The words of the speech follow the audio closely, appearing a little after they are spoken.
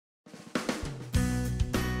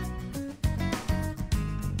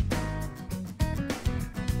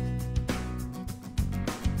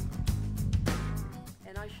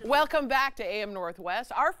Welcome back to AM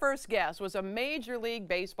Northwest. Our first guest was a Major League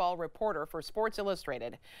Baseball reporter for Sports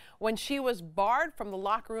Illustrated when she was barred from the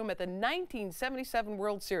locker room at the 1977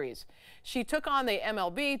 World Series. She took on the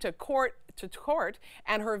MLB to court,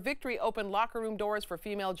 and her victory opened locker room doors for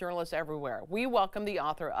female journalists everywhere. We welcome the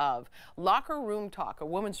author of Locker Room Talk, A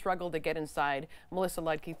Woman's Struggle to Get Inside, Melissa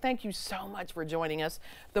Ludtke. Thank you so much for joining us.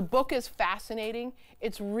 The book is fascinating.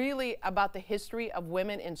 It's really about the history of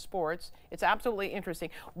women in sports. It's absolutely interesting.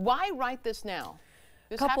 Why write this now?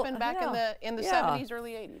 This happened back in the 70s,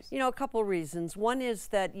 early 80s. You know, a couple reasons. One is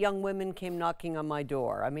that young women came knocking on my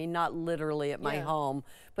door. I mean, not literally at my home,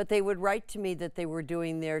 but they would write to me that they were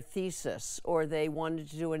doing their thesis or they wanted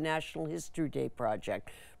to do a National History Day project.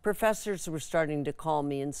 Professors were starting to call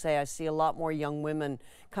me and say, I see a lot more young women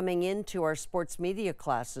coming into our sports media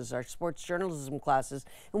classes, our sports journalism classes,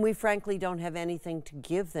 and we frankly don't have anything to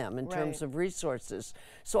give them in terms of resources.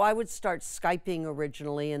 So I would start Skyping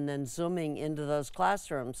originally and then Zooming into those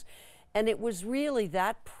classrooms. And it was really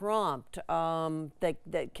that prompt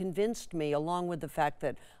that convinced me, along with the fact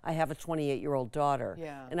that I have a 28-year-old daughter.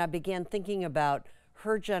 And I began thinking about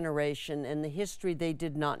her generation and the history they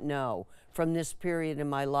did not know from this period in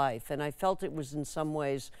my life. And I felt it was in some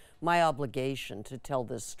ways my obligation to tell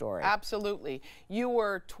this story. Absolutely. You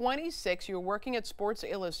were 26, you were working at Sports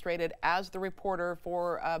Illustrated as the reporter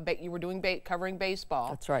for, you were doing covering baseball.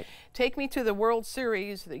 That's right. Take me to the World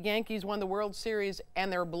Series. The Yankees won the World Series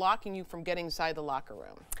and they're blocking you from getting inside the locker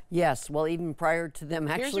room. Yes, well, even prior to them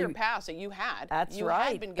actually. Here's your pass that you had. That's you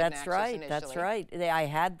right. Had been given That's right. initially. That's right. I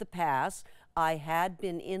had the pass. I had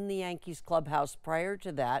been in the Yankees clubhouse prior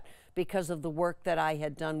to that because of the work that I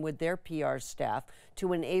had done with their PR staff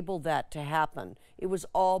to enable that to happen. It was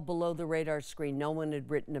all below the radar screen. No one had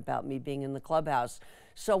written about me being in the clubhouse.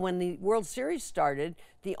 So when the World Series started,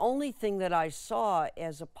 the only thing that I saw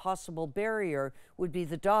as a possible barrier would be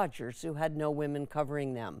the Dodgers, who had no women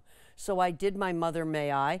covering them. So I did my Mother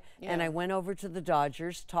May I, and I went over to the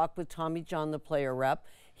Dodgers, talked with Tommy John, the player rep.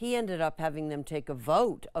 He ended up having them take a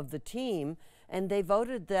vote of the team, and they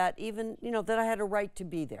voted that even, you know, that I had a right to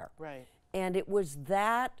be there. Right. And it was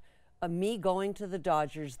that, me going to the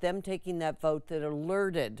Dodgers, them taking that vote that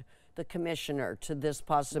alerted the commissioner to this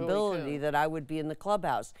possibility that I would be in the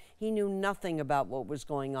clubhouse. He knew nothing about what was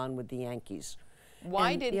going on with the Yankees.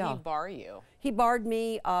 Why did he bar you? He barred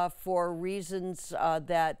me for reasons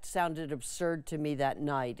that sounded absurd to me that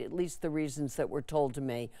night, at least the reasons that were told to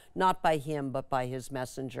me, not by him, but by his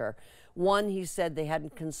messenger. One, he said they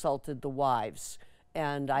hadn't consulted the wives.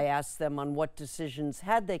 And I asked them on what decisions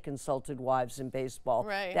had they consulted wives in baseball.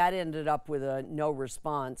 Right. That ended up with a no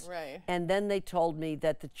response. Right. And then they told me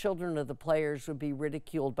that the children of the players would be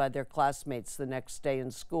ridiculed by their classmates the next day in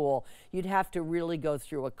school. You'd have to really go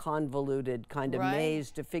through a convoluted kind of maze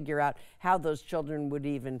to figure out how those children would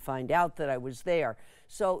even find out that I was there.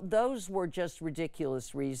 So those were just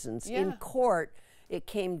ridiculous reasons. In court, it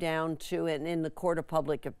came down to, and in the court of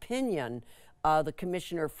public opinion, the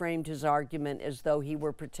commissioner framed his argument as though he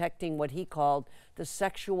were protecting what he called the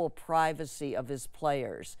sexual privacy of his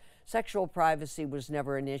players. Sexual privacy was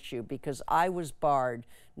never an issue because I was barred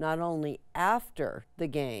not only after the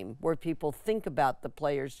game, where people think about the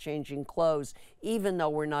players changing clothes, even though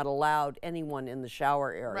we're not allowed anyone in the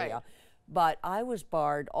shower area, but I was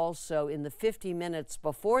barred also in the 50 minutes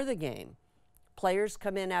before the game. Players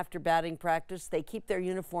come in after batting practice, they keep their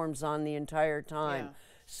uniforms on the entire time.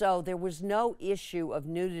 So there was no issue of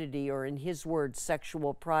nudity or, in his words,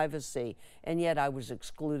 sexual privacy, and yet I was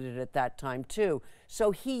excluded at that time too.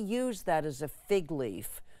 So he used that as a fig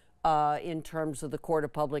leaf in terms of the court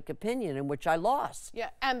of public opinion, in which I lost.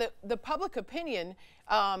 Yeah, and the public opinion,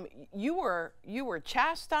 you were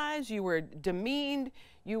chastised, you were demeaned,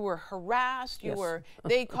 you were harassed,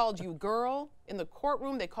 they called you girl in the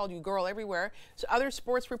courtroom, they called you girl everywhere. So other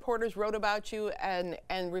sports reporters wrote about you and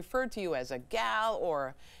referred to you as a gal,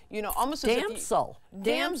 or, you know, almost damsel. As if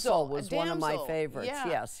damsel was one of my favorites.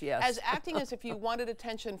 Yes. As acting as if you wanted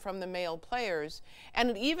attention from the male players,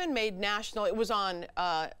 and it even made national. It was on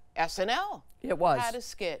SNL. It was. Had a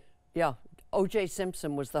skit. Yeah, O.J.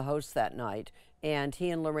 Simpson was the host that night, and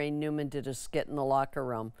he and Lorraine Newman did a skit in the locker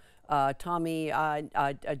room. Tommy,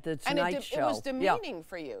 the Tonight Show. It was demeaning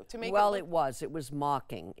for you to make. Well, it was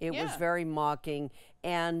mocking. It was very mocking,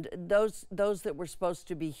 and those that were supposed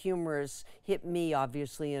to be humorous hit me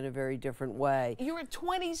obviously in a very different way. You were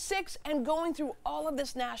 26 and going through all of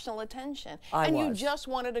this national attention, you just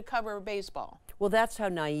wanted to cover baseball. Well, that's how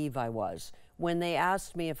naive I was. When they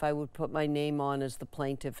asked me if I would put my name on as the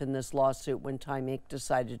plaintiff in this lawsuit when Time Inc.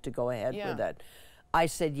 decided to go ahead with it, I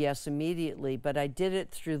said yes immediately, but I did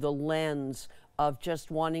it through the lens of just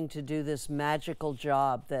wanting to do this magical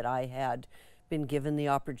job that I had been given the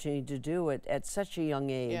opportunity to do it at such a young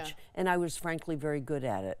age. Yeah. And I was frankly very good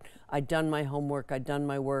at it. I'd done my homework, I'd done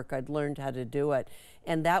my work, I'd learned how to do it.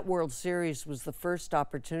 And that World Series was the first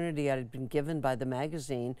opportunity I had been given by the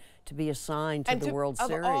magazine to be assigned to the World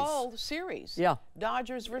Series. Of all series. Yeah.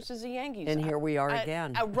 Dodgers versus the Yankees. And here we are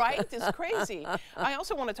again. Right? It's crazy. I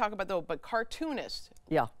also want to talk about, though, but cartoonists,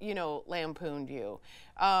 yeah, you know, lampooned you.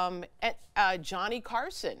 Johnny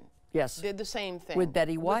Carson. Yes. Did the same thing. With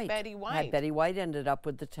Betty White. With Betty White. Betty White ended up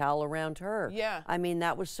with the towel around her. Yeah. I mean,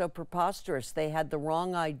 that was so preposterous. They had the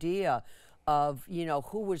wrong idea of, you know,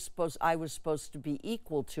 I was supposed to be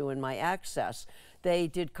equal to in my access.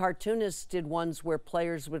 Cartoonists did ones where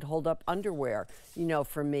players would hold up underwear, you know,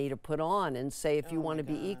 for me to put on and say, if you want to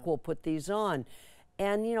be equal, put these on.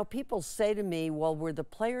 And, you know, people say to me, well, were the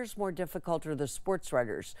players more difficult or the sports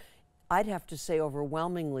writers? I'd have to say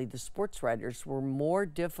overwhelmingly the sports writers were more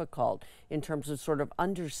difficult in terms of sort of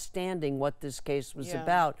understanding what this case was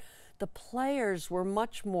about. The players were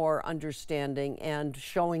much more understanding and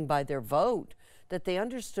showing by their vote that they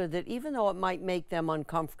understood that even though it might make them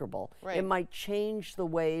uncomfortable, it might change the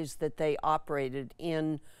ways that they operated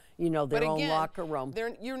in, you know, their own locker room.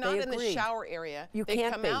 You're not in the shower area. They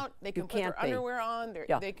come out, they can put their underwear on,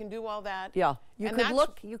 they can do all that. Yeah, you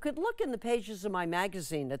could look in the pages of my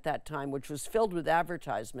magazine at that time, which was filled with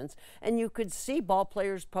advertisements, and you could see ball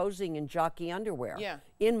players posing in jockey underwear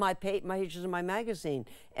in my pages of my magazine.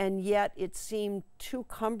 And yet it seemed too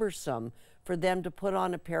cumbersome for them to put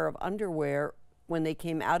on a pair of underwear when they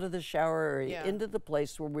came out of the shower or into the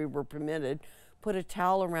place where we were permitted, put a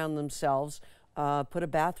towel around themselves, put a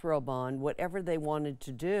bathrobe on, whatever they wanted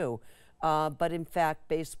to do. But in fact,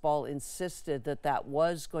 baseball insisted that that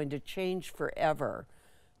was going to change forever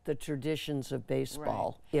the traditions of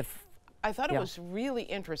baseball. I thought it was really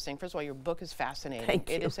interesting. First of all, your book is fascinating. Thank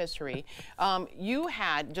you. It is history. You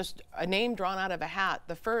had just a name drawn out of a hat,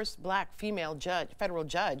 the first black female federal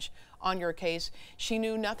judge on your case. She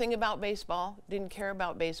knew nothing about baseball, didn't care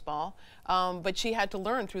about baseball, but she had to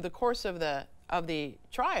learn through the course of the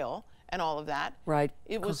trial and all of that. Right.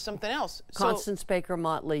 It was something else. Constance Baker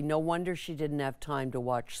Motley, no wonder she didn't have time to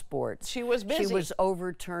watch sports. She was busy. She was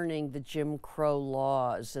overturning the Jim Crow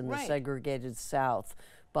laws in the segregated South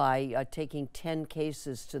by taking 10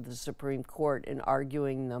 cases to the Supreme Court and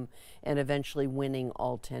arguing them and eventually winning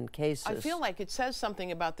all 10 cases. I feel like it says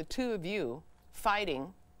something about the two of you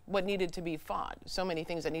fighting what needed to be fought, so many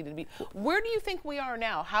things that needed to be. Where do you think we are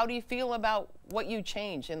now? How do you feel about what you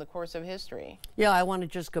changed in the course of history? Yeah, I want to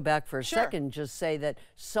just go back for a second, just say that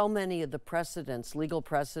so many of the precedents, legal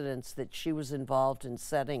precedents that she was involved in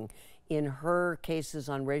setting in her cases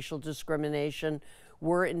on racial discrimination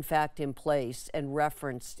were in fact in place and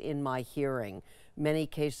referenced in my hearing. Many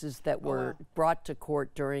cases that were brought to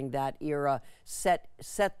court during that era set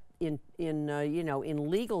in you know, in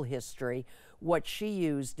legal history what she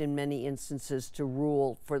used in many instances to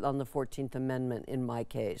rule on the 14th Amendment in my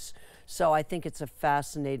case. So I think it's a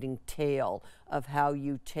fascinating tale of how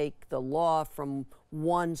you take the law from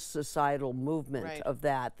one societal movement of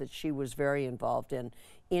that she was very involved in,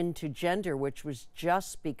 into gender, which was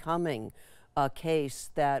just becoming a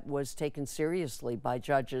case that was taken seriously by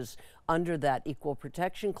judges under that Equal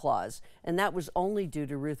Protection Clause, and that was only due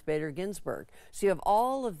to Ruth Bader Ginsburg. So you have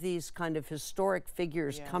all of these kind of historic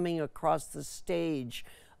figures coming across the stage,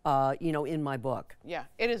 you know, in my book. Yeah,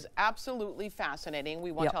 it is absolutely fascinating.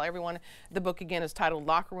 We want to tell everyone the book again is titled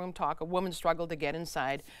Locker Room Talk, A Woman's Struggle to Get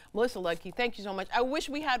Inside. Melissa Ludtke, thank you so much. I wish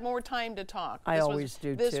we had more time to talk. I always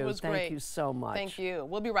do too. This was great. Thank you so much. Thank you.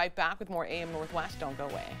 We'll be right back with more AM Northwest. Don't go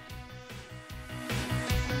away.